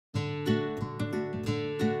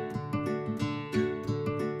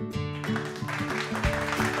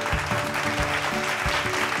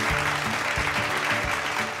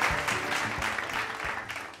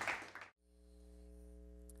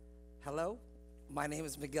My name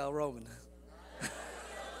is Miguel Roman.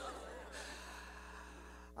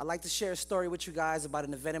 I'd like to share a story with you guys about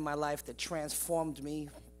an event in my life that transformed me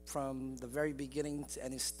from the very beginning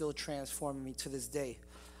and is still transforming me to this day.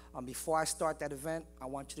 Before I start that event, I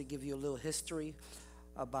want you to give you a little history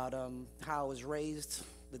about how I was raised,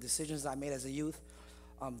 the decisions I made as a youth,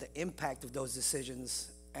 the impact of those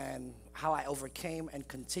decisions, and how I overcame and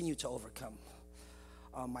continue to overcome.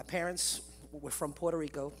 My parents were from Puerto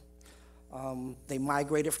Rico. They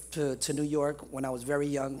migrated to New York when I was very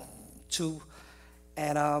young, too.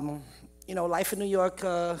 And, life in New York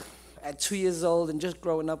at 2 years old and just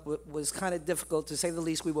growing up was kind of difficult, to say the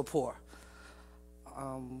least. We were poor.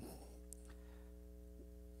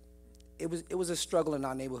 It was a struggle in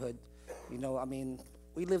our neighborhood.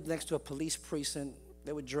 We lived next to a police precinct.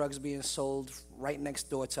 There were drugs being sold right next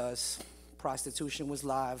door to us. Prostitution was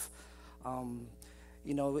live.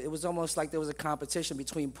 It was almost like there was a competition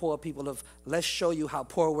between poor people of, let's show you how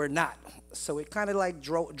poor we're not. So it kind of like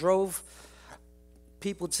drove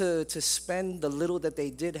people to spend the little that they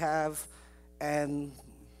did have and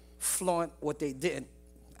flaunt what they didn't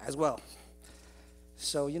as well.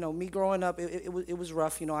 So, me growing up, it was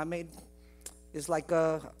rough. It's like,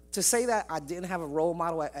 to say that I didn't have a role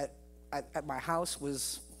model at my house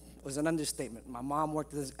was an understatement. My mom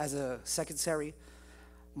worked as a secretary.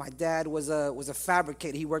 My dad was a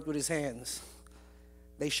fabricator. He worked with his hands.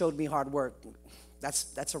 They showed me hard work.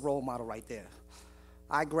 That's a role model right there.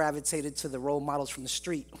 I gravitated to the role models from the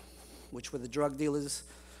street, which were the drug dealers,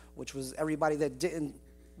 which was everybody that didn't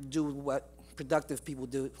do what productive people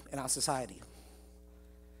do in our society.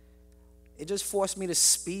 It just forced me to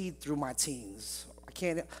speed through my teens.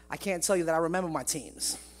 I can't tell you that I remember my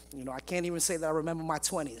teens. I can't even say that I remember my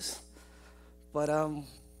 20s. But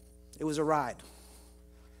it was a ride.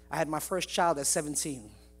 I had my first child at 17.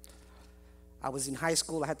 I was in high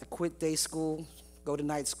school. I had to quit day school, go to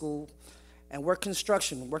night school, and work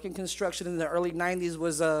construction. Working construction in the early 90s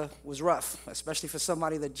was rough, especially for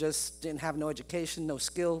somebody that just didn't have no education, no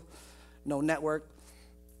skill, no network.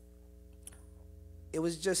 It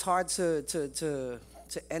was just hard to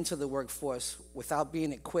enter the workforce without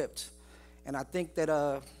being equipped. And I think that,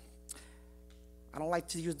 I don't like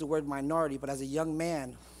to use the word minority, but as a young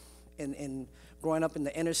man in growing up in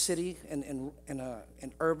the inner city, in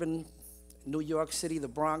urban New York City, the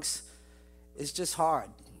Bronx, it's just hard.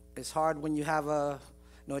 It's hard when you have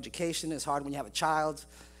no education. It's hard when you have a child.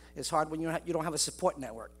 It's hard when you don't have a support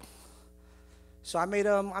network. So I made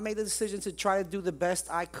the decision to try to do the best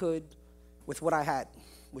I could with what I had,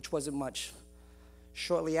 which wasn't much.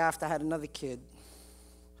 Shortly after, I had another kid,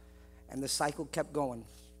 and the cycle kept going.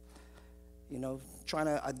 Trying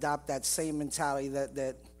to adopt that same mentality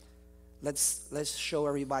that let's show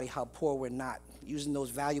everybody how poor we're not, using those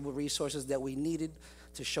valuable resources that we needed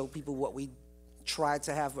to show people what we tried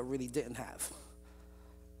to have but really didn't have.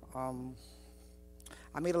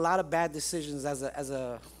 I made a lot of bad decisions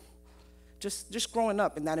just growing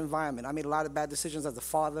up in that environment. I made a lot of bad decisions as a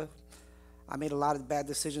father. I made a lot of bad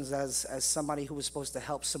decisions as somebody who was supposed to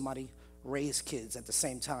help somebody raise kids at the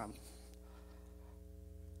same time.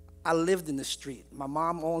 I lived in the street. My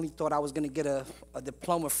mom only thought I was going to get a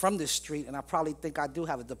diploma from the street, and I probably think I do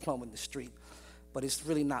have a diploma in the street, but it's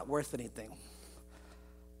really not worth anything.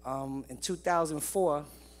 In 2004,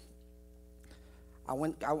 I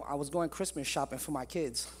was going Christmas shopping for my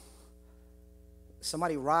kids.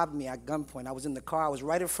 Somebody robbed me at gunpoint. I was in the car. I was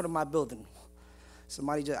right in front of my building.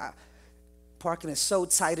 Parking is so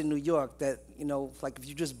tight in New York that, like if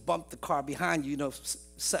you just bump the car behind you,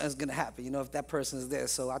 something's going to happen, if that person is there.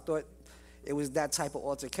 So I thought it was that type of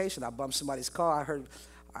altercation. I bumped somebody's car.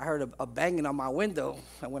 I heard a banging on my window,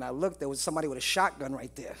 and when I looked, there was somebody with a shotgun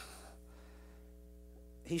right there.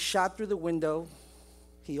 He shot through the window.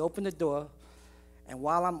 He opened the door, and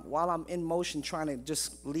while I'm in motion trying to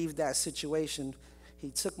just leave that situation,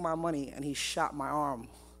 he took my money and he shot my arm.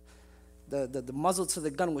 The muzzle to the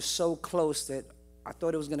gun was so close that I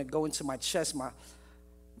thought it was going to go into my chest.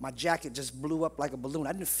 My jacket just blew up like a balloon.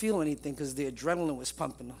 I didn't feel anything because the adrenaline was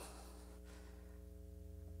pumping.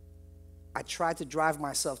 I tried to drive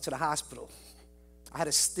myself to the hospital. I had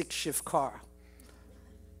a stick shift car.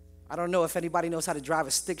 I don't know if anybody knows how to drive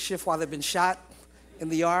a stick shift while they've been shot in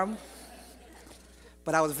the arm,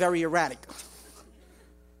 but I was very erratic.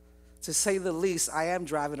 To say the least, I am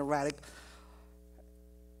driving erratic.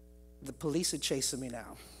 The police are chasing me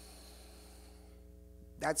now.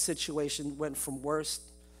 That situation went from worse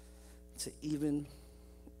to even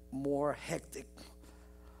more hectic.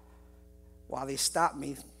 While they stopped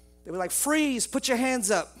me, they were like, "Freeze, put your hands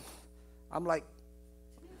up." I'm like,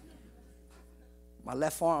 my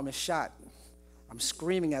left arm is shot. I'm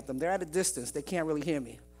screaming at them. They're at a distance. They can't really hear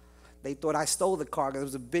me. They thought I stole the car because there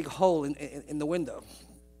was a big hole in the window.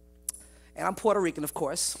 And I'm Puerto Rican, of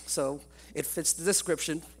course, so it fits the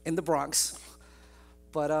description, in the Bronx.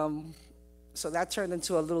 But so that turned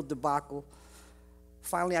into a little debacle.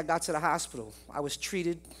 Finally, I got to the hospital. I was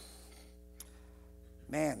treated.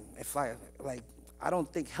 Man, I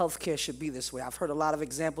don't think healthcare should be this way. I've heard a lot of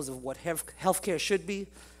examples of what healthcare should be.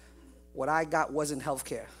 What I got wasn't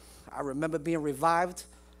healthcare. I remember being revived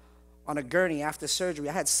on a gurney after surgery.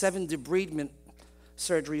 I had 7 debridement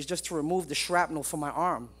surgeries just to remove the shrapnel from my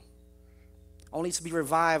arm, only to be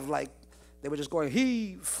revived like they were just going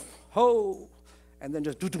heave, ho, and then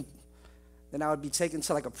just doo-doo. Then I would be taken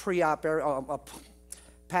to like a pre-op area, a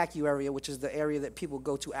PACU area, which is the area that people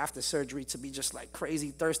go to after surgery to be just like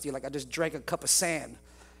crazy thirsty, like I just drank a cup of sand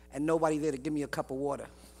and nobody there to give me a cup of water.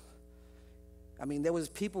 I mean, there was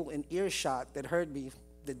people in earshot that heard me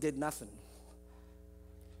that did nothing.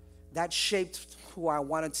 That shaped who I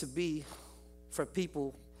wanted to be for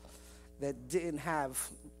people that didn't have,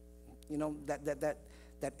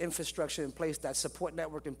 that infrastructure in place, that support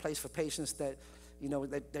network in place for patients that,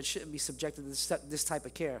 that shouldn't be subjected to this type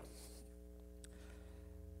of care.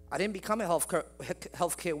 I didn't become a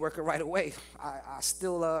healthcare worker right away. I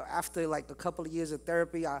still, after like a couple of years of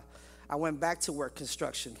therapy, I went back to work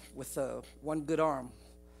construction with one good arm.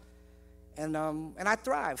 And I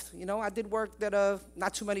thrived. I did work that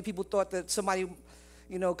not too many people thought that somebody,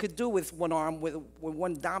 could do with one arm, with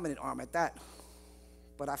one dominant arm at that.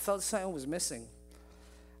 But I felt something was missing.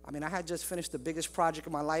 I mean, I had just finished the biggest project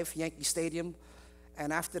of my life, Yankee Stadium,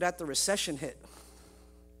 and after that, the recession hit.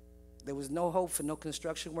 There was no hope for no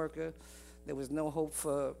construction worker. There was no hope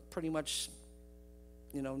for pretty much,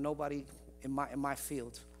 nobody in my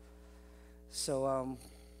field. So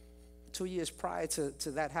 2 years prior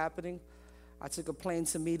to that happening, I took a plane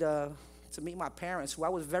to meet my parents, who I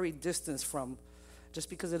was very distant from, just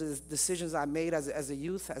because of the decisions I made as a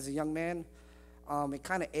youth, as a young man. It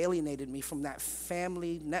kind of alienated me from that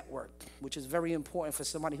family network, which is very important for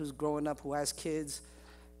somebody who's growing up, who has kids,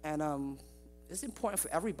 and it's important for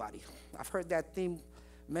everybody. I've heard that theme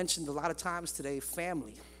mentioned a lot of times today,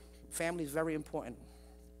 family. Family is very important.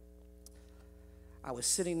 I was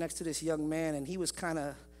sitting next to this young man, and he was kind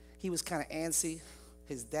of antsy.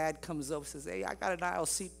 His dad comes up and says, "Hey, I got an aisle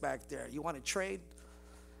seat back there. You want to trade?"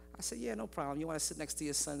 I said, "Yeah, no problem. You want to sit next to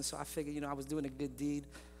your son?" So I figured, I was doing a good deed.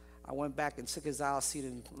 I went back and took his aisle seat,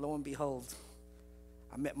 and lo and behold,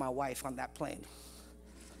 I met my wife on that plane.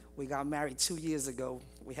 We got married 2 years ago.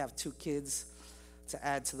 We have 2 kids to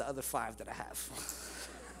add to the other 5 that I have.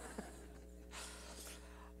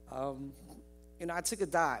 I took a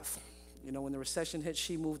dive. When the recession hit,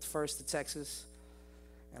 she moved first to Texas.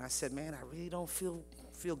 And I said, "Man, I really don't feel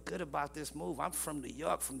good about this move. I'm from New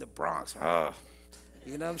York, from the Bronx." You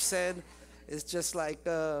know what I'm saying? It's just like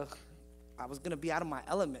I was going to be out of my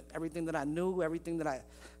element. Everything that I knew, everything that I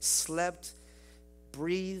slept,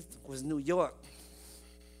 breathed was New York.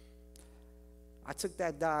 I took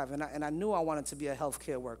that dive, and I knew I wanted to be a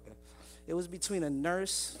healthcare worker. It was between a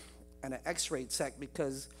nurse and an x-ray tech,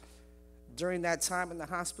 because during that time in the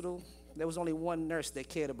hospital, there was only one nurse that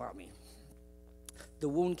cared about me. The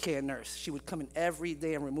wound care nurse. She would come in every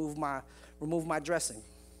day and remove my dressing.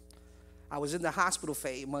 I was in the hospital for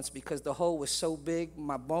 8 months because the hole was so big,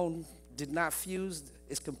 my bone did not fuse.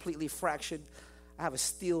 It's completely fractured. I have a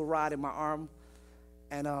steel rod in my arm,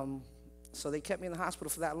 and so they kept me in the hospital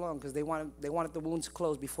for that long because they wanted the wounds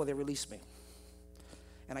closed before they released me.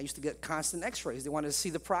 And I used to get constant x-rays. They wanted to see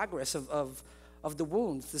the progress of the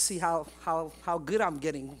wounds, to see how good I'm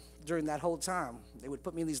getting during that whole time. They would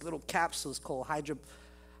put me in these little capsules called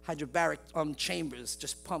hydrobaric chambers,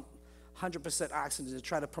 just pump 100% oxygen to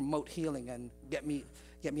try to promote healing and get me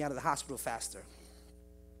out of the hospital faster.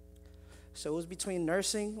 So it was between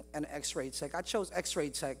nursing and x-ray tech. I chose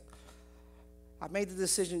x-ray tech. I made the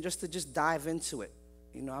decision just to dive into it.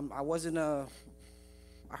 I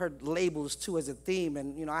heard labels too as a theme,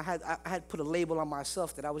 and I had put a label on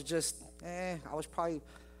myself that I was just, I was probably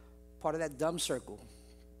part of that dumb circle,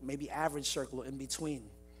 maybe average circle in between.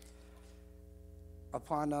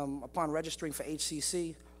 Upon registering for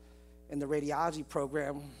HCC in the radiology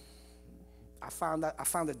program, I found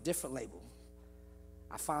a different label.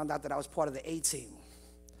 I found out that I was part of the A-team,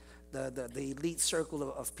 the elite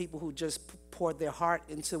circle of people who just poured their heart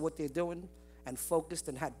into what they're doing and focused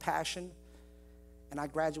and had passion. And I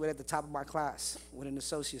graduated at the top of my class with an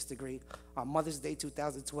associate's degree on Mother's Day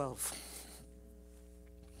 2012.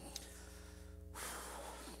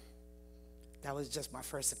 That was just my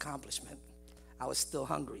first accomplishment. I was still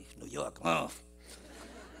hungry. New York,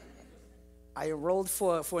 I enrolled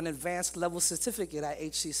for an advanced level certificate at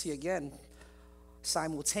HCC again,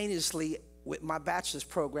 simultaneously with my bachelor's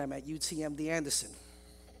program at UTMD Anderson.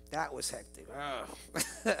 That was hectic.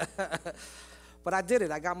 But I did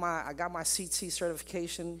it. I got my CT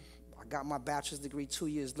certification. I got my bachelor's degree 2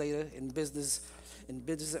 years later in business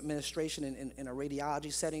administration in a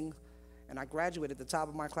radiology setting, and I graduated at the top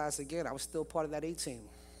of my class again. I was still part of that A team.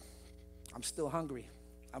 I'm still hungry.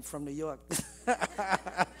 I'm from New York.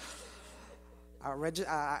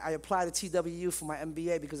 I applied to TEDxTWU for my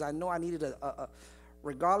MBA because I know I needed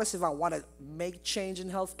regardless if I want to make change in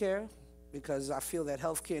healthcare, because I feel that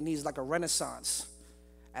healthcare needs like a renaissance,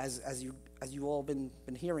 as you all been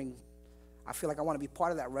hearing. I feel like I want to be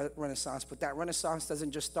part of that renaissance, but that renaissance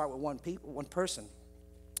doesn't just start with one person.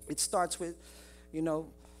 It starts with,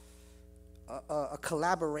 a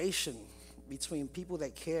collaboration between people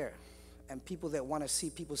that care and people that want to see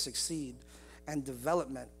people succeed, and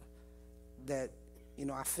development. That,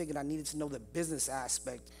 I figured I needed to know the business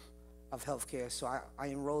aspect of healthcare, so I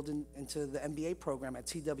enrolled into the MBA program at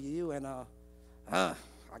TEDxTWU, and I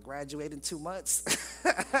graduated in 2 months.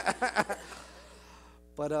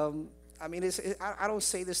 But I mean, I don't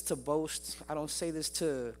say this to boast. I don't say this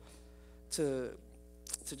to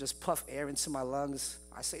just puff air into my lungs.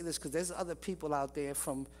 I say this because there's other people out there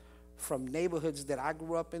from neighborhoods that I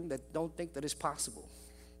grew up in that don't think that it's possible,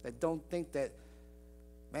 that don't think that,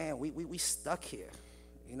 man, we stuck here.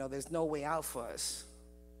 There's no way out for us.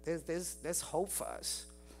 There's hope for us.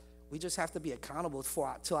 We just have to be accountable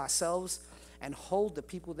to ourselves and hold the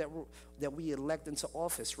people that we elect into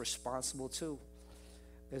office responsible too.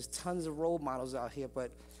 There's tons of role models out here, but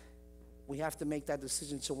we have to make that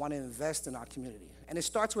decision to want to invest in our community. And it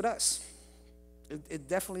starts with us. It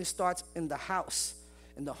definitely starts in the house,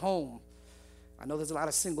 in the home. I know there's a lot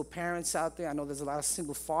of single parents out there. I know there's a lot of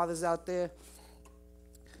single fathers out there.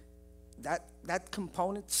 That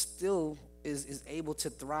component still is able to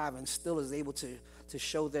thrive and still is able to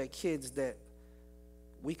show their kids that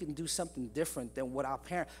we can do something different than what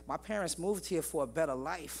my parents moved here for a better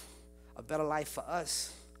life for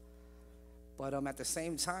us. But at the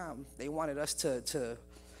same time, they wanted us to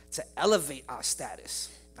elevate our status,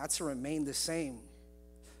 not to remain the same,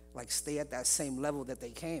 like stay at that same level that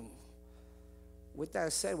they came. With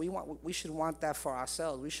that said, we should want that for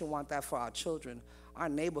ourselves. We should want that for our children. Our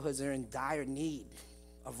neighborhoods are in dire need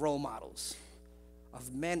of role models,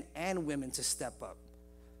 of men and women to step up.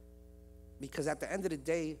 Because at the end of the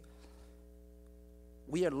day,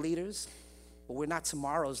 we are leaders, but we're not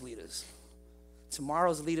tomorrow's leaders.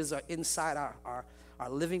 Tomorrow's leaders are inside our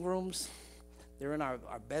living rooms. They're in our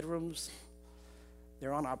bedrooms.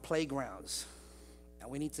 They're on our playgrounds. And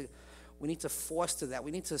we need to foster that.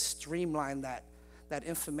 We need to streamline that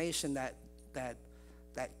information, that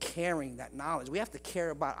caring, that knowledge. We have to care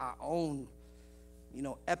about our own,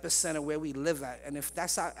 epicenter where we live at. And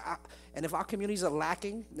if our communities are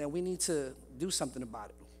lacking, then we need to do something about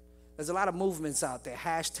it. There's a lot of movements out there,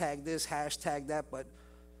 hashtag this, hashtag that, but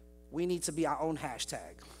we need to be our own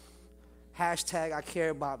hashtag. Hashtag I care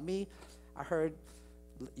about me. I heard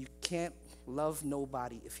you can't love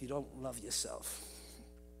nobody if you don't love yourself.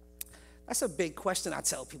 That's a big question I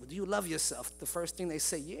tell people. Do you love yourself? The first thing they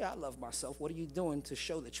say, yeah, I love myself. What are you doing to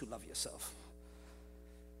show that you love yourself?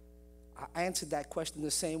 I answered that question the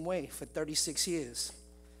same way for 36 years.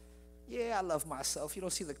 Yeah, I love myself. You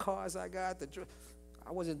don't see the cars I got?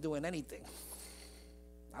 I wasn't doing anything.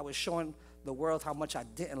 I was showing the world how much I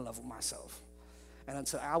didn't love myself. And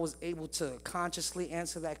until I was able to consciously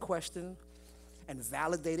answer that question and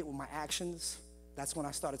validate it with my actions, that's when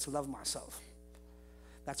I started to love myself.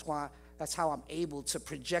 That's how I'm able to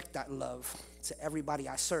project that love to everybody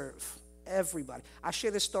I serve. Everybody. I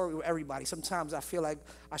share this story with everybody. Sometimes I feel like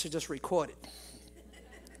I should just record it.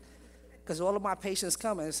 Because all of my patients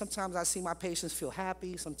come, and sometimes I see my patients feel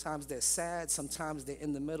happy, sometimes they're sad, sometimes they're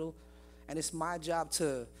in the middle. And it's my job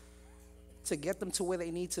to get them to where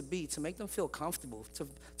they need to be, to make them feel comfortable,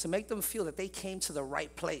 to make them feel that they came to the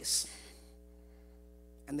right place.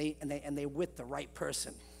 And they're with the right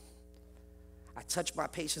person. I touch my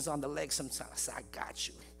patients on the leg sometimes. I say, I got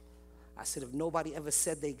you. I said, if nobody ever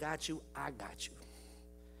said they got you, I got you.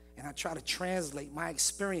 And I try to translate my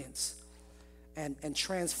experience and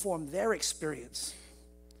transform their experience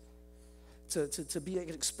to be an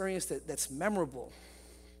experience that's memorable,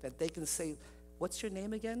 that they can say, what's your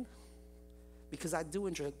name again? Because I do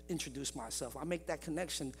introduce myself. I make that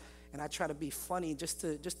connection, and I try to be funny just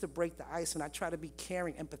to break the ice, and I try to be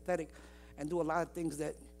caring, empathetic, and do a lot of things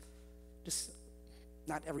that just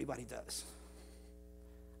not everybody does.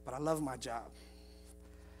 But I love my job,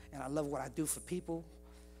 and I love what I do for people,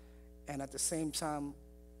 and at the same time,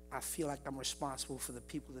 I feel like I'm responsible for the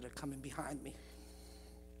people that are coming behind me.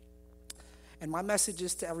 And my message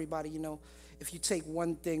is to everybody, if you take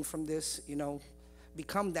one thing from this,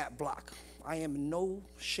 become that block. I am in no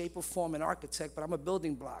shape or form an architect, but I'm a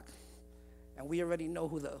building block. And we already know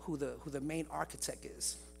who the main architect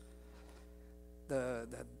is. The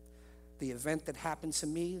event that happened to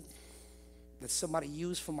me, that somebody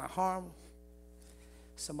used for my harm,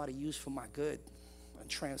 somebody used for my good and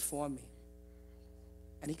transform me.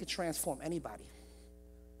 And he can transform anybody.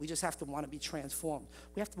 We just have to want to be transformed.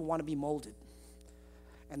 We have to want to be molded.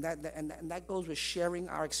 And that goes with sharing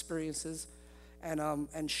our experiences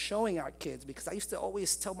and showing our kids, because I used to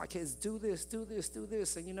always tell my kids, do this, do this, do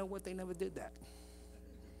this, and you know what? They never did that.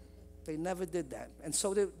 They never did that. And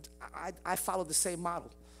so I followed the same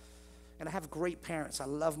model. And I have great parents. I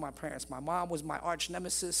love my parents. My mom was my arch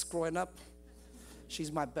nemesis growing up.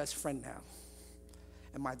 She's my best friend now.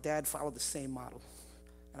 And my dad followed the same model.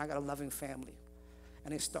 And I got a loving family.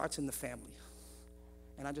 And it starts in the family.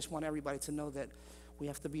 And I just want everybody to know that we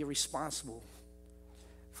have to be responsible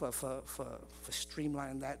for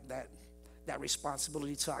streamlining that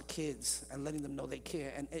responsibility to our kids and letting them know they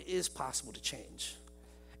care. And it is possible to change.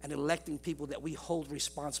 And electing people that we hold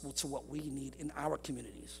responsible to what we need in our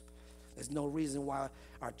communities. There's no reason why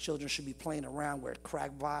our children should be playing around where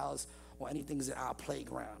crack vials or anything's at our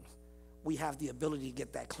playground. We have the ability to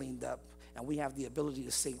get that cleaned up, and we have the ability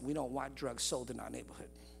to say we don't want drugs sold in our neighborhood.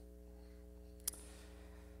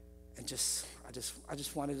 And I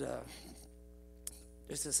just wanted to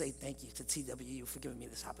say thank you to TEDxTWU for giving me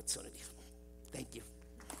this opportunity. Thank you.